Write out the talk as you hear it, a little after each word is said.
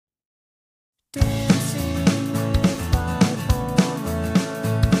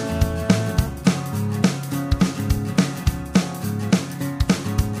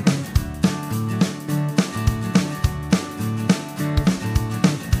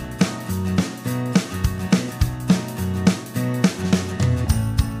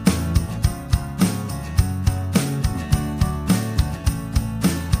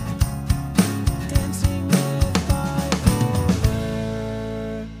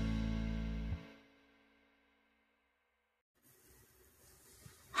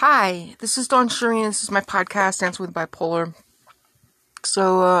Hi, this is Dawn Shireen. This is my podcast, Dance with Bipolar.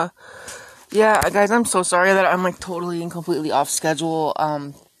 So, yeah, guys, I'm so sorry that I'm, totally and completely off schedule.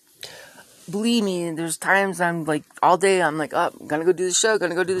 Believe me, there's times I'm, all day, I'm up, gonna go do the show, and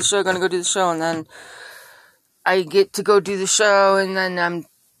then I get to go do the show, and then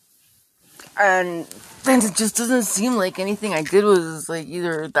it just doesn't seem like anything I did was,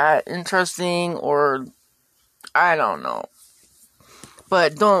 either that interesting, or, I don't know.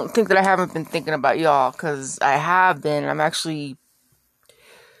 But don't think that I haven't been thinking about y'all, because I have been. I'm actually,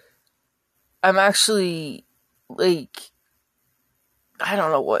 I don't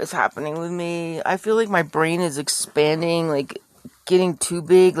know what is happening with me. I feel like my brain is expanding, getting too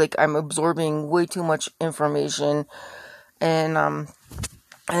big, I'm absorbing way too much information, and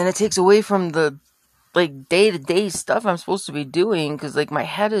it takes away from the, day-to-day stuff I'm supposed to be doing, because, my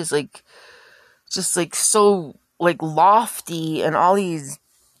head is, just, so, lofty, and all these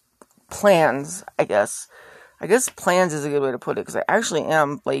plans, I guess. I guess plans is a good way to put it, because I actually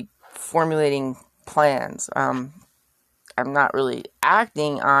am, formulating plans. I'm not really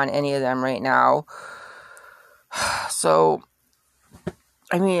acting on any of them right now. So,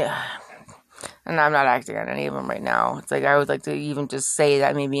 and I'm not acting on any of them right now. It's I would like to even just say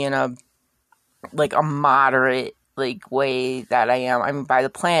that maybe in a moderate, way that I am. By the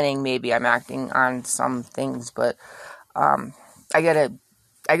planning, maybe I'm acting on some things, but, I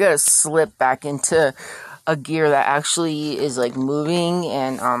gotta slip back into a gear that actually is, moving,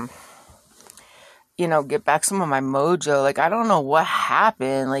 and, get back some of my mojo. I don't know what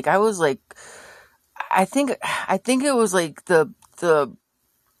happened. I was, I think it was, the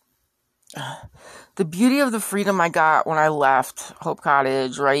beauty of the freedom I got when I left Hope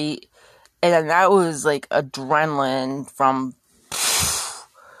Cottage, right? And then that was, adrenaline from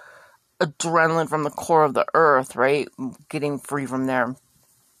the core of the earth, right? Getting free from there.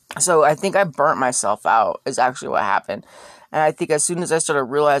 So I think I burnt myself out is actually what happened. And I think as soon as I started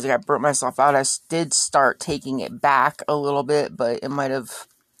realizing I burnt myself out, I did start taking it back a little bit, but it might have,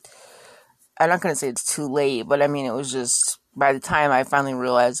 I'm not going to say it's too late, but it was just, by the time I finally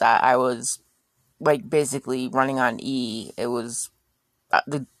realized that I was, basically running on E, it was,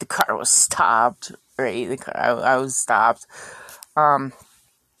 the car was stopped, right? I was stopped. And,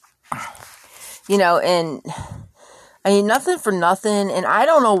 nothing for nothing, and I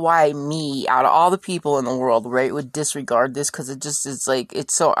don't know why me, out of all the people in the world, right, would disregard this, because it just is,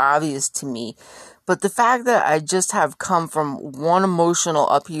 it's so obvious to me. But the fact that I just have come from one emotional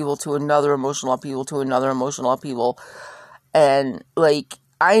upheaval to another emotional upheaval to another emotional upheaval, and,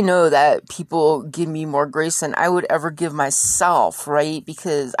 I know that people give me more grace than I would ever give myself, right?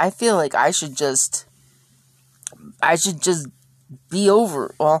 Because I feel like I should just be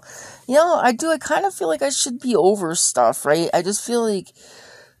over. Well, I kind of feel like I should be over stuff, right? I just feel like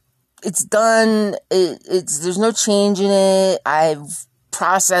it's done. There's no change in it. I've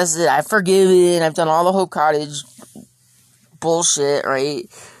processed it. I've forgiven. I've done all the Hope Cottage bullshit, right?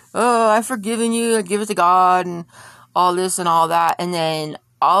 Oh, I've forgiven you. I give it to God and all this and all that. And then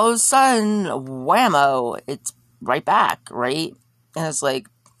all of a sudden, whammo, it's right back, right? And it's I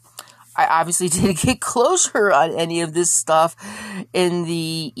obviously didn't get closure on any of this stuff in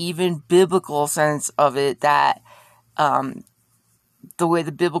the even biblical sense of it, that the way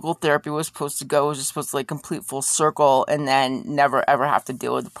the biblical therapy was supposed to go was just supposed to complete full circle and then never ever have to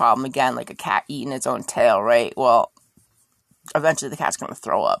deal with the problem again, like a cat eating its own tail, right? Well, eventually the cat's going to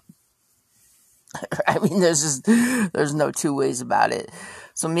throw up. There's no two ways about it.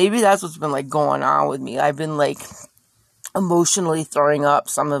 So maybe that's what's been going on with me. I've been emotionally throwing up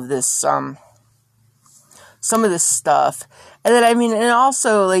some of this stuff. And then, and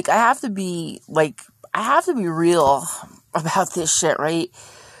also, I have to be real about this shit, right?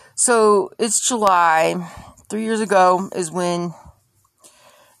 So, it's July. 3 years ago is when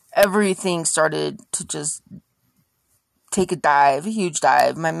everything started to just take a huge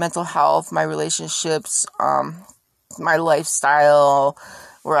dive. My mental health, my relationships, my lifestyle,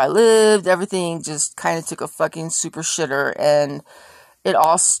 where I lived, everything just kind of took a fucking super shitter. And it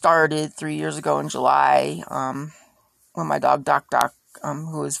all started 3 years ago in July, when my dog Doc,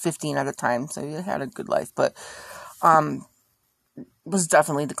 who was 15 at the time, so he had a good life, but was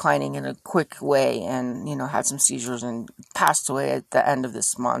definitely declining in a quick way, and had some seizures and passed away at the end of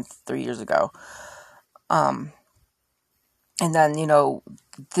this month 3 years ago. And then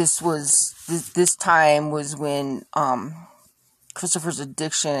this time was when Christopher's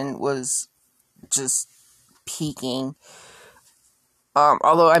addiction was just peaking.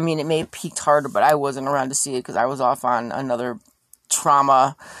 Although, it may have peaked harder, but I wasn't around to see it because I was off on another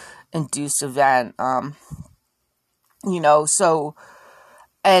trauma-induced event. So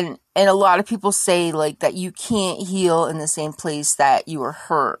and a lot of people say like that you can't heal in the same place that you were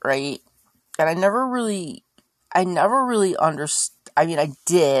hurt, right? And I never really understood. I mean, I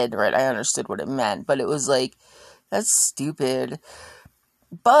did, right? I understood what it meant, but it was like, that's stupid.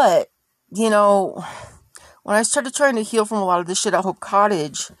 But, you know, when I started trying to heal from a lot of this shit at Hope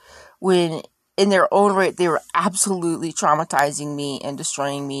Cottage, when in their own right, they were absolutely traumatizing me and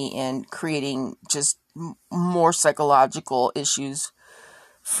destroying me and creating just more psychological issues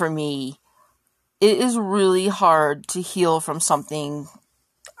for me, it is really hard to heal from something.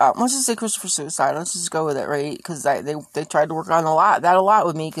 Let's just say Christopher suicide. Let's just go with it, right? Because they tried to work on a lot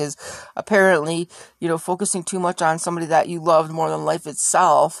with me. Because apparently, you know, focusing too much on somebody that you loved more than life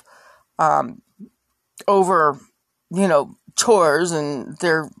itself, over, you know, chores and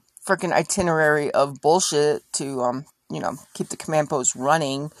their freaking itinerary of bullshit to, you know, keep the command post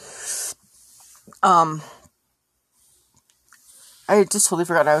running. I just totally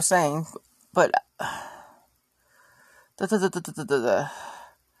forgot what I was saying, but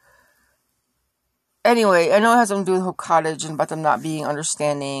anyway, I know it has something to do with Hope Cottage and about them not being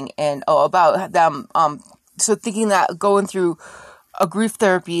understanding, and about them, so thinking that going through a grief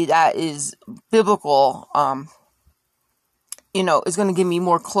therapy that is biblical, you know, is going to give me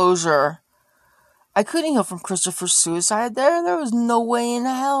more closure. I couldn't heal from Christopher's suicide there. There was no way in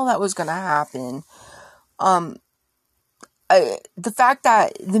hell that was going to happen. The fact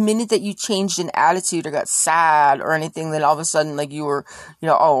that the minute that you changed an attitude or got sad or anything, then all of a sudden, like, you were, you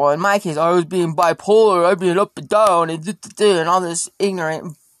know, oh, well, in my case, I was being bipolar, I've been up and down, and all this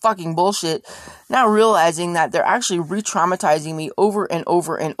ignorant fucking bullshit, not realizing that they're actually re-traumatizing me over and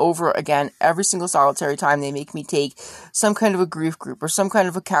over and over again every single solitary time they make me take some kind of a grief group or some kind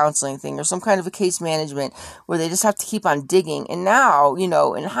of a counseling thing or some kind of a case management where they just have to keep on digging. And now, you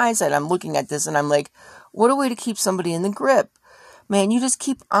know, in hindsight, I'm looking at this and I'm like, what a way to keep somebody in the grip. Man, you just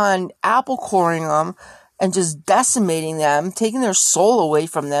keep on apple coring them and just decimating them, taking their soul away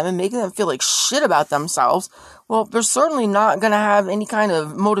from them and making them feel like shit about themselves. Well, they're certainly not going to have any kind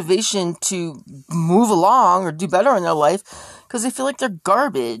of motivation to move along or do better in their life because they feel like they're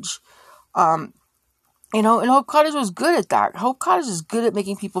garbage. You know, and Hope Cottage was good at that. Hope Cottage is good at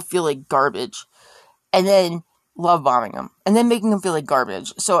making people feel like garbage and then love bombing them and then making them feel like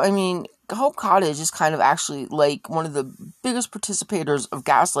garbage. So, I mean, Hope Cottage is kind of actually like one of the biggest participators of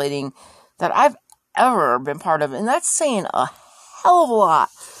gaslighting that I've ever been part of. And that's saying a hell of a lot.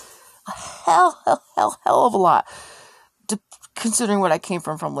 A hell of a lot. Considering what I came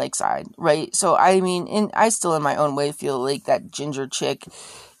from Lakeside, right? So, I mean, I still in my own way feel like that ginger chick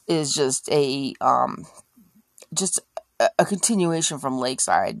is just a continuation from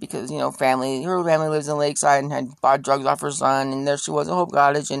Lakeside because, you know, her family lives in Lakeside and had bought drugs off her son, and there she was at Hope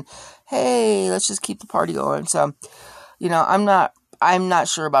Cottage, and hey, let's just keep the party going. So, you know, I'm not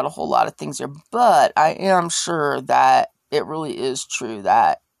sure about a whole lot of things here, but I am sure that it really is true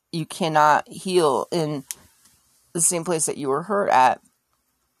that you cannot heal in the same place that you were hurt at.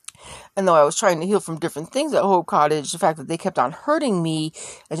 And though I was trying to heal from different things at Hope Cottage, the fact that they kept on hurting me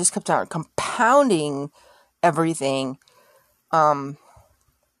and just kept on compounding everything, you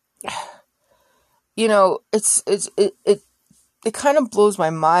know, it kind of blows my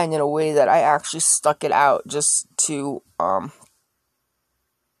mind in a way that I actually stuck it out just to,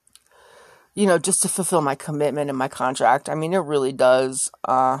 you know, just to fulfill my commitment and my contract. I mean, it really does,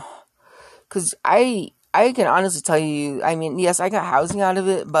 because I can honestly tell you, I mean, yes, I got housing out of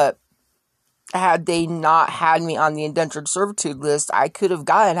it, but had they not had me on the indentured servitude list, I could have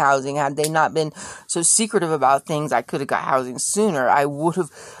gotten housing. Had they not been so secretive about things, I could have got housing sooner. I would have,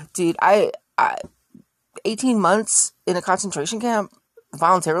 dude, I 18 months in a concentration camp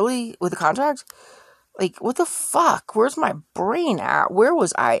voluntarily with a contract? Like, what the fuck? Where's my brain at? Where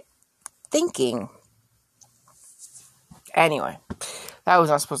was I thinking? Anyway, that was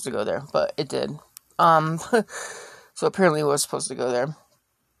not supposed to go there, but it did. So apparently it was supposed to go there.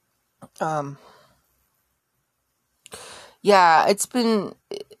 Yeah, it's been,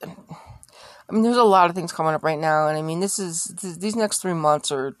 I mean, there's a lot of things coming up right now, and I mean, these next 3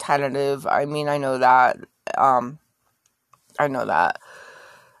 months are tentative. I mean, I know that, I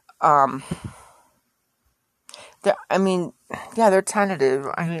mean, yeah, they're tentative.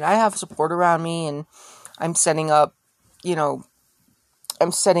 I mean, I have support around me, and I'm setting up, you know,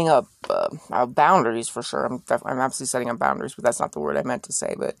 boundaries for sure. I'm absolutely setting up boundaries, but that's not the word I meant to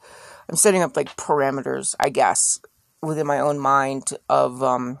say. But I'm setting up like parameters, I guess, within my own mind of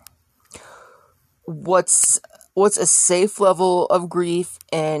what's a safe level of grief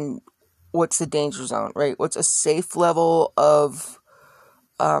and what's the danger zone, right? What's a safe level of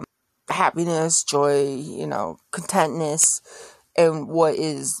happiness, joy, you know, contentness, and what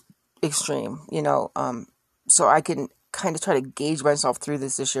is extreme, so I can kind of try to gauge myself through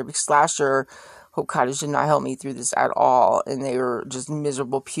this year, because last year Hope Cottage did not help me through this at all, and they were just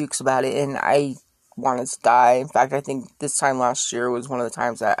miserable pukes about it, and I wanted to die. In fact, I think this time last year was one of the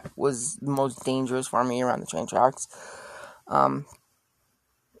times that was the most dangerous for me around the train tracks.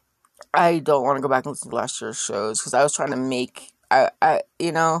 I don't want to go back and listen to last year's shows, because I was trying to make, I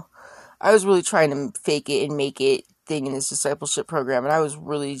was really trying to fake it and make it thing in this discipleship program, and I was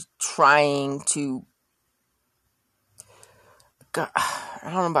really trying to, I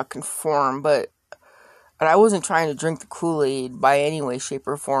don't know about conform, and I wasn't trying to drink the Kool-Aid by any way, shape,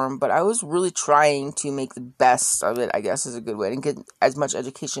 or form, but I was really trying to make the best of it, I guess is a good way, and get as much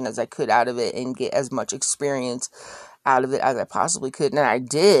education as I could out of it, and get as much experience out of it as I possibly could, and I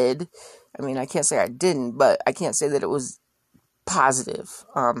did. I mean, I can't say I didn't, but I can't say that it was positive.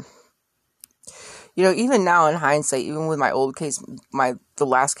 Even now in hindsight, even with my old case, the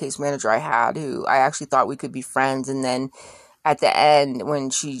last case manager I had, who I actually thought we could be friends, and then at the end, when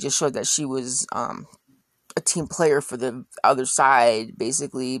she just showed that she was, a team player for the other side,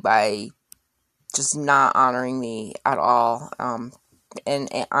 basically by just not honoring me at all, and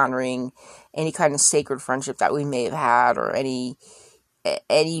honoring any kind of sacred friendship that we may have had, or any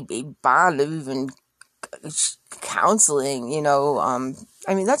bond of even counseling,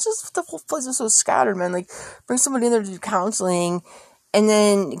 I mean, that's just, the whole place is so scattered, man. Like, bring somebody in there to do counseling, and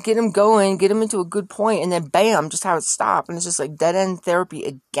then get them going, get them into a good point, and then bam, just have it stop, and it's just like dead-end therapy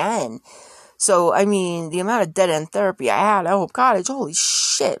again. So, I mean, the amount of dead-end therapy I had at Hope Cottage, holy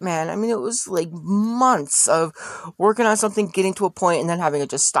shit, man. I mean, it was like months of working on something, getting to a point, and then having it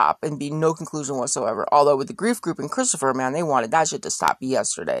just stop and be no conclusion whatsoever. Although with the grief group and Christopher, man, they wanted that shit to stop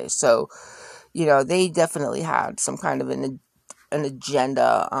yesterday. So, they definitely had some kind of an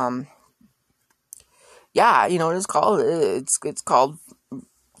agenda. It's called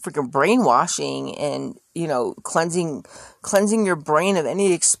freaking brainwashing, and cleansing your brain of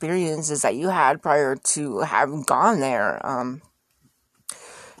any experiences that you had prior to having gone there.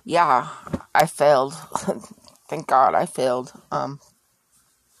 I failed. Thank God I failed.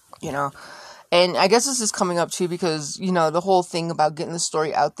 And I guess this is coming up too because the whole thing about getting the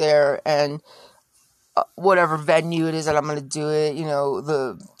story out there, and whatever venue it is that I'm going to do it,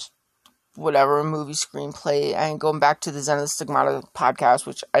 the whatever movie screenplay, and going back to the Zen of the Stigmata podcast,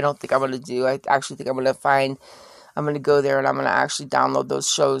 which I don't think I'm going to do. I actually think I'm going to go there, and I'm going to actually download those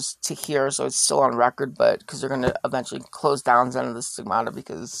shows to hear, so it's still on record, but because they're going to eventually close down Zen of the Stigmata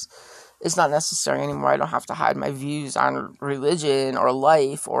because it's not necessary anymore. I don't have to hide my views on religion or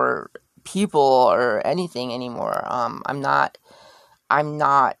life or people or anything anymore. I'm not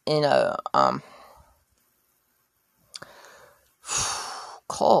in a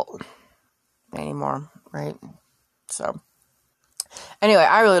cult anymore, right? So anyway,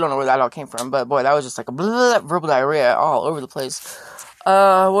 I really don't know where that all came from, but boy, that was just like a verbal diarrhea all over the place.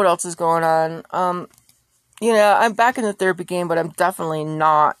 What else is going on? I'm back in the therapy game, but I'm definitely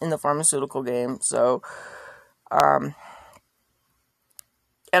not in the pharmaceutical game. So, and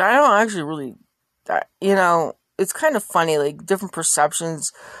I don't actually really, it's kind of funny, like different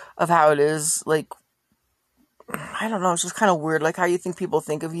perceptions of how it is, like, I don't know, it's just kind of weird, like how you think people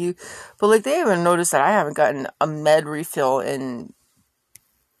think of you, but like they haven't noticed that I haven't gotten a med refill in,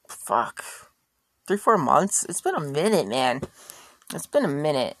 3-4 months. It's been a minute, man. It's been a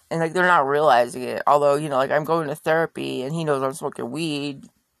minute, and like they're not realizing it, although, like I'm going to therapy, and he knows I'm smoking weed,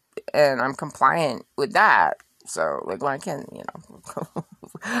 and I'm compliant with that, so like when I can,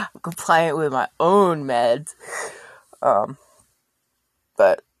 I'm compliant with my own meds,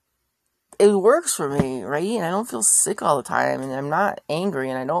 but it works for me, right? And I don't feel sick all the time, and I'm not angry,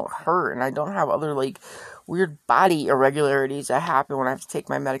 and I don't hurt, and I don't have other, like, weird body irregularities that happen when I have to take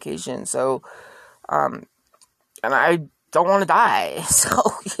my medication. So, and I don't want to die. So,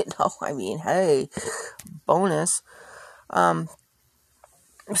 I mean, hey, bonus.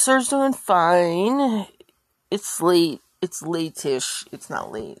 Sir's doing fine. It's late. It's late-ish. It's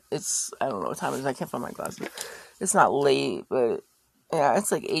not late. I don't know what time it is. I can't find my glasses. It's not late, but yeah,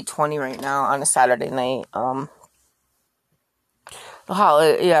 it's like 8:20 right now on a Saturday night.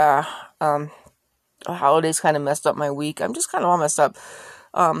 The holidays kind of messed up my week. I'm just kind of all messed up.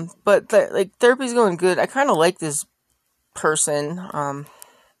 But therapy's going good. I kind of like this person. I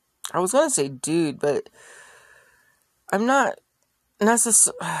was gonna say dude, but I'm not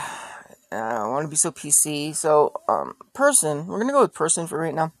necessarily. I don't want to be so PC. So, person. We're gonna go with person for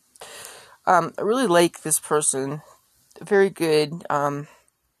right now. I really like this person. Very good.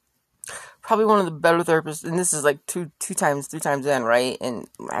 Probably one of the better therapists, and this is like 3 times in, right? And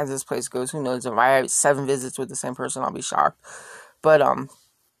as this place goes, who knows? If I have 7 visits with the same person, I'll be shocked. But,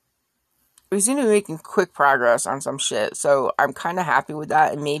 we seem to be making quick progress on some shit, so I'm kind of happy with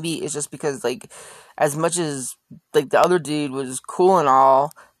that, and maybe it's just because, like, as much as, like, the other dude was cool and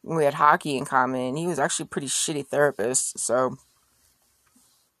all, we had hockey in common, he was actually a pretty shitty therapist, so,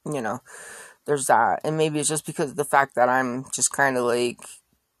 you know, there's that, and maybe it's just because of the fact that I'm just kind of, like,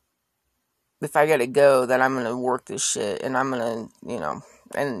 if I gotta go, then I'm gonna work this shit, and I'm gonna,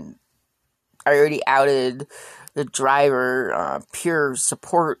 and I already outed the driver, peer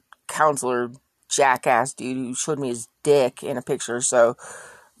support counselor jackass dude who showed me his dick in a picture, so,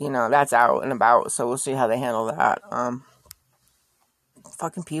 that's out and about, so we'll see how they handle that.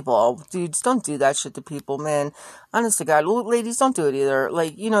 Fucking people, dudes, don't do that shit to people, man. Honest to God, ladies, don't do it either.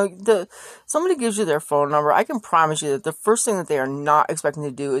 Like, somebody gives you their phone number, I can promise you that the first thing that they are not expecting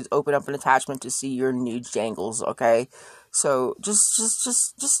to do is open up an attachment to see your nude jangles, okay? So,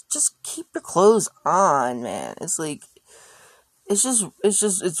 just keep your clothes on, man. It's like,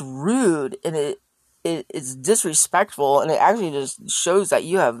 it's rude, and it's disrespectful, and it actually just shows that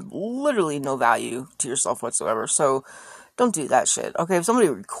you have literally no value to yourself whatsoever, so don't do that shit, okay? If somebody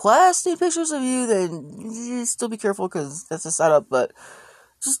requests any pictures of you, then you still be careful, because that's a setup, but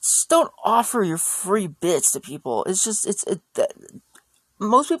just don't offer your free bits to people. It's just,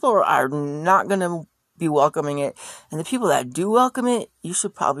 most people are not gonna be welcoming it, and the people that do welcome it, you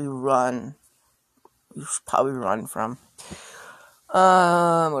should probably run from.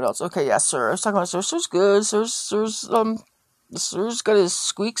 What else? Okay, yeah, Sir. I was talking about Sir. Sir's good. Sir's got his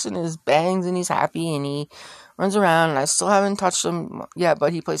squeaks and his bangs, and he's happy, and he runs around, and I still haven't touched him yet,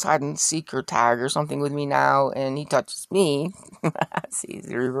 but he plays hide and seek or tag or something with me now, and he touches me. See,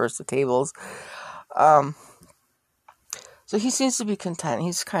 he reversed the tables. So he seems to be content.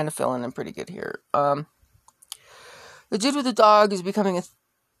 He's kind of feeling it pretty good here. The dude with the dog is becoming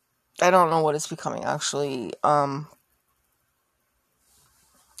I don't know what it's becoming, actually.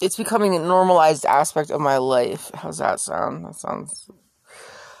 It's becoming a normalized aspect of my life. How's that sound?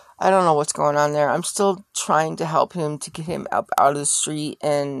 I don't know what's going on there. I'm still trying to help him to get him up out of the street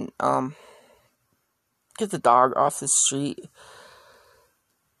and, get the dog off the street.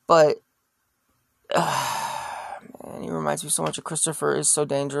 But, man, he reminds me so much of Christopher. Is so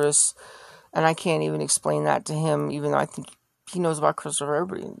dangerous. And I can't even explain that to him, even though I think he knows about Christopher.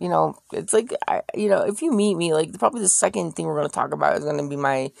 Everybody, it's like, if you meet me, like, probably the second thing we're going to talk about is going to be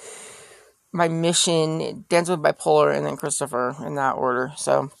my mission, Dancing with Bipolar, and then Christopher, in that order.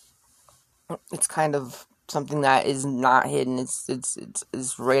 So it's kind of something that is not hidden.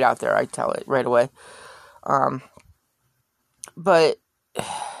 It's right out there. I tell it right away. But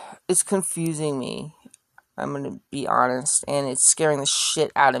it's confusing me. I'm going to be honest, and it's scaring the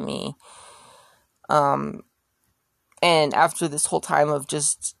shit out of me. And after this whole time of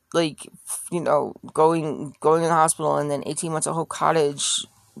just, like, going in the hospital, and then 18 months at Hope Cottage,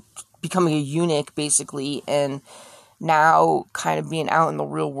 becoming a eunuch, basically, and now kind of being out in the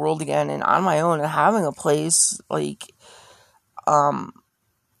real world again, and on my own, and having a place, like, and,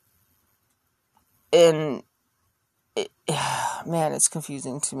 man, it's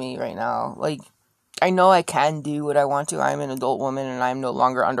confusing to me right now. Like, I know I can do what I want to. I'm an adult woman, and I'm no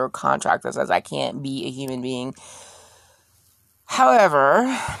longer under a contract that says I can't be a human being.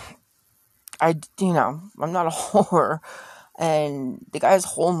 However, I'm not a whore, and the guy's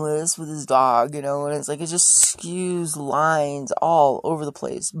homeless with his dog, and it's like, it just skews lines all over the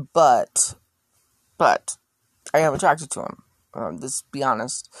place, but, I am attracted to him, just be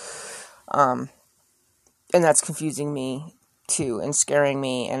honest, and that's confusing me, too, and scaring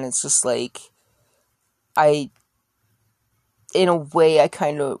me, and it's just like, in a way, I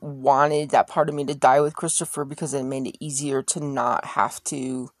kind of wanted that part of me to die with Christopher, because it made it easier to not have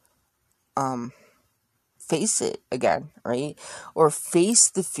to, face it again, right? Or face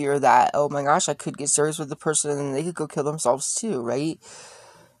the fear that, oh my gosh, I could get serious with the person and they could go kill themselves too, right?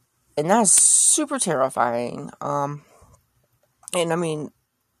 And that's super terrifying. And I mean,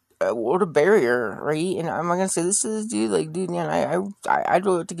 what a barrier, right? And I'm not gonna say this to this dude, like, dude, man, I'd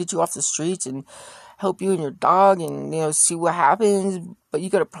like to get you off the streets and help you and your dog, and see what happens, but you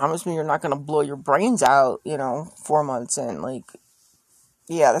gotta promise me you're not gonna blow your brains out, 4 months in. Like,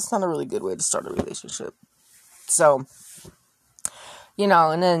 yeah, that's not a really good way to start a relationship. So,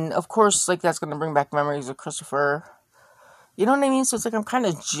 and then, of course, like, that's gonna bring back memories of Christopher. You know what I mean? So it's like I'm kind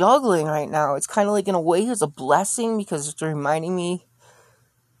of juggling right now. It's kind of like, in a way, it's a blessing, because it's reminding me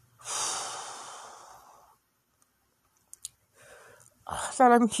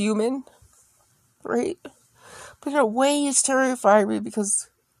that I'm human, right? But in a way, it's terrifying me, because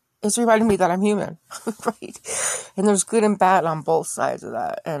it's reminding me that I'm human, right? And there's good and bad on both sides of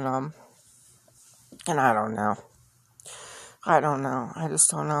that, and I don't know. I don't know. I just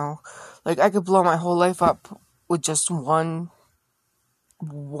don't know. Like, I could blow my whole life up with just one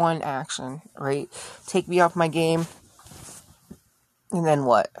action, right? Take me off my game, and then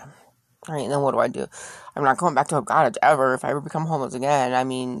what? Right, and then what do? I'm not going back to a cottage ever if I ever become homeless again. I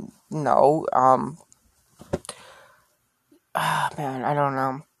mean, no. Man, I don't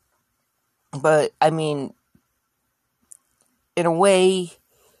know. But, I mean, in a way,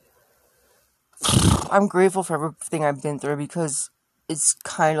 I'm grateful for everything I've been through because it's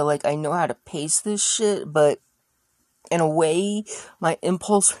kind of like I know how to pace this shit, but in a way, my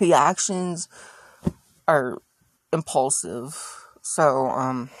impulse reactions are impulsive.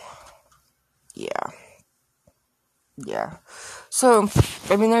 So, yeah. Yeah. So,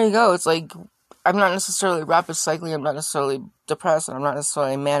 I mean, there you go. It's like, I'm not necessarily rapid cycling, I'm not necessarily depressed, and I'm not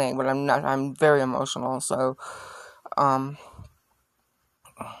necessarily manic, but I'm very emotional, so, and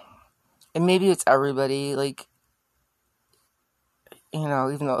maybe it's everybody, like, you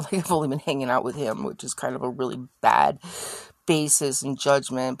know, even though like, I've only been hanging out with him, which is kind of a really bad basis and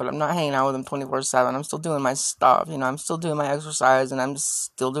judgment, but I'm not hanging out with him 24/7. I'm still doing my stuff, you know, I'm still doing my exercise, and I'm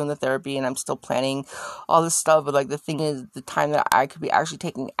still doing the therapy, and I'm still planning all this stuff, but like the thing is, the time that I could be actually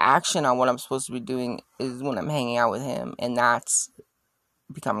taking action on what I'm supposed to be doing is when I'm hanging out with him, and that's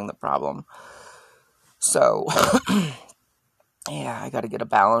becoming the problem. So, yeah, I gotta get a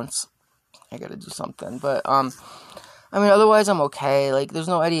balance. I gotta do something, but, I mean, otherwise I'm okay, like, there's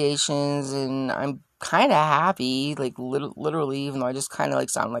no ideations, and I'm kind of happy, like, literally, even though I just kind of, like,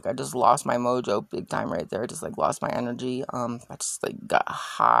 sound like I just lost my mojo big time right there, I just, like, lost my energy, I just, like, got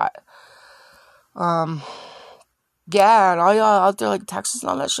hot, yeah, and all y'all out there, like, Texas and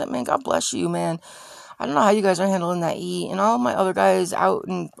all that shit, man, God bless you, man, I don't know how you guys are handling that heat, and all my other guys out,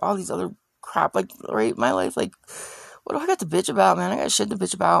 and all these other crap, like, right, my life, like, what do I got to bitch about, man? I got shit to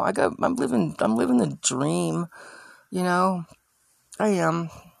bitch about, I'm living the dream, you know, I am.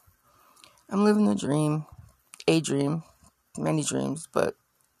 I'm living the dream. A dream. Many dreams. But,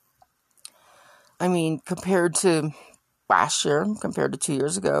 I mean, compared to last year, compared to 2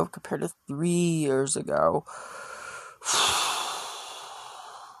 years ago, compared to 3 years ago,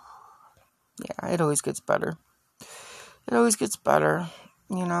 yeah, it always gets better. It always gets better,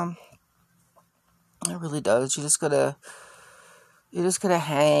 you know. It really does. You just gotta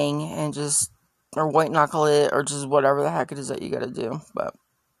hang and just, or white knuckle it, or just whatever the heck it is that you gotta do. But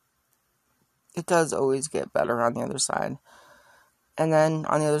it does always get better on the other side. And then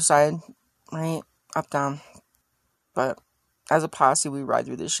on the other side, right, up, down. But as a posse, we ride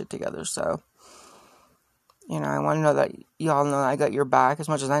through this shit together. So, you know, I want to know that y'all know I got your back as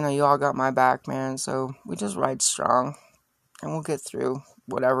much as I know you all got my back, man. So we just ride strong, and we'll get through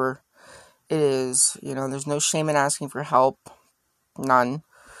whatever it is. You know, there's no shame in asking for help. None.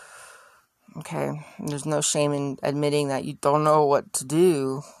 Okay? There's no shame in admitting that you don't know what to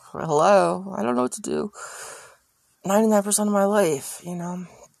do. Hello? I don't know what to do. 99% of my life, you know?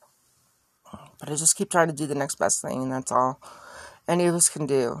 But I just keep trying to do the next best thing, and that's all any of us can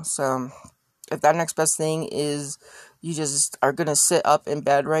do. So, if that next best thing is you just are going to sit up in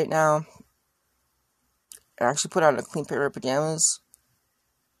bed right now and actually put on a clean pair of pajamas,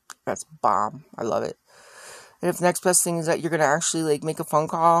 that's bomb. I love it. And if the next best thing is that you're going to actually, like, make a phone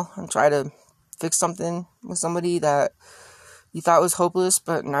call and try to fix something with somebody that you thought was hopeless,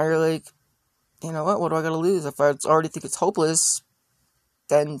 but now you're like, you know what do I got to lose? If I already think it's hopeless,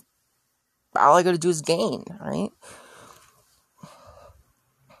 then all I got to do is gain, right?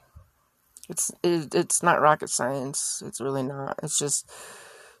 It's not rocket science. It's really not. It's just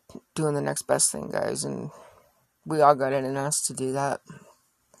doing the next best thing, guys. And we all got it in us to do that.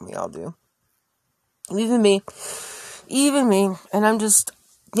 We all do. Even me. And I'm just,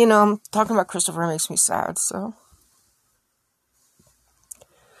 you know, talking about Christopher makes me sad, so.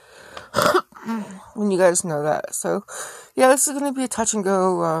 When you guys know that. So, yeah, this is going to be a touch and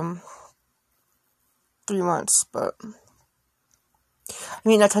go, 3 months, but. I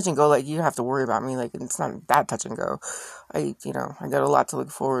mean, not touch and go, like, you don't have to worry about me, like, it's not that touch and go. I got a lot to look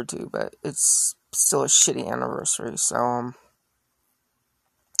forward to, but it's still a shitty anniversary, so,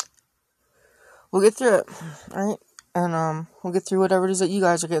 we'll get through it, right? And, we'll get through whatever it is that you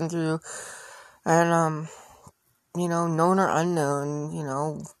guys are getting through, and, you know, known or unknown, you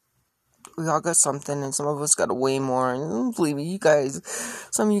know, we all got something, and some of us got way more, and believe me,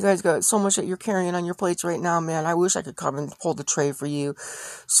 some of you guys got so much that you're carrying on your plates right now, man. I wish I could come and hold the tray for you,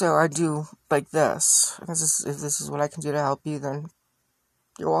 so I do like this. If this is what I can do to help you, then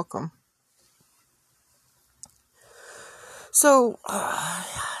you're welcome. So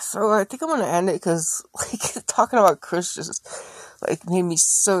I think I'm gonna end it, because, like, talking about Chris just, like, made me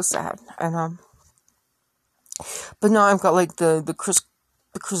so sad, and, But now I've got like the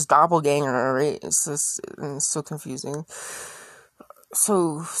Chris doppelganger, right? It's so confusing.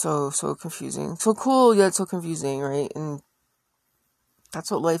 So confusing. So cool, yet so confusing, right? And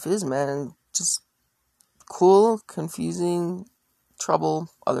that's what life is, man. Just cool, confusing, trouble,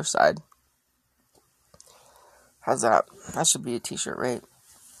 other side. How's that? That should be a t-shirt, right?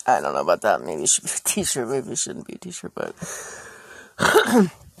 I don't know about that. Maybe it should be a t-shirt. Maybe it shouldn't be a t-shirt, but...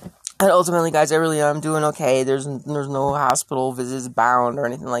 And ultimately, guys, I really am doing okay. There's no hospital visits bound or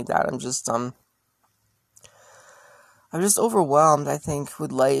anything like that. I'm just overwhelmed, I think,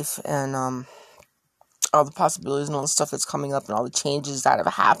 with life and all the possibilities and all the stuff that's coming up and all the changes that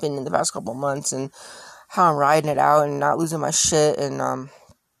have happened in the past couple of months and how I'm riding it out and not losing my shit and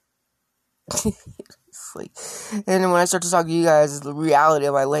it's like, and when I start to talk to you guys, the reality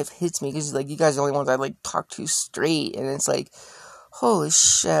of my life hits me because like you guys are the only ones I like talk to straight, and it's like, holy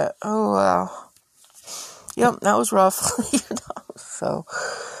shit, oh wow, yep, that was rough, so,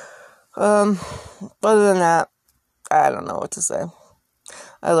 other than that, I don't know what to say.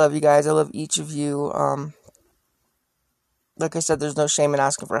 I love you guys, I love each of you, like I said, there's no shame in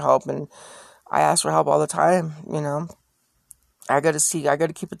asking for help, and I ask for help all the time, I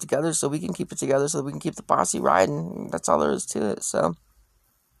gotta keep it together so we can keep it together so we can keep the posse riding. That's all there is to it, so.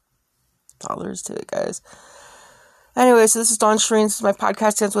 That's all there is to it, guys. Anyway, so this is Dawn Shreen. This is my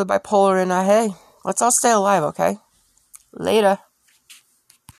podcast, Dance with Bipolar, and hey, let's all stay alive, okay? Later.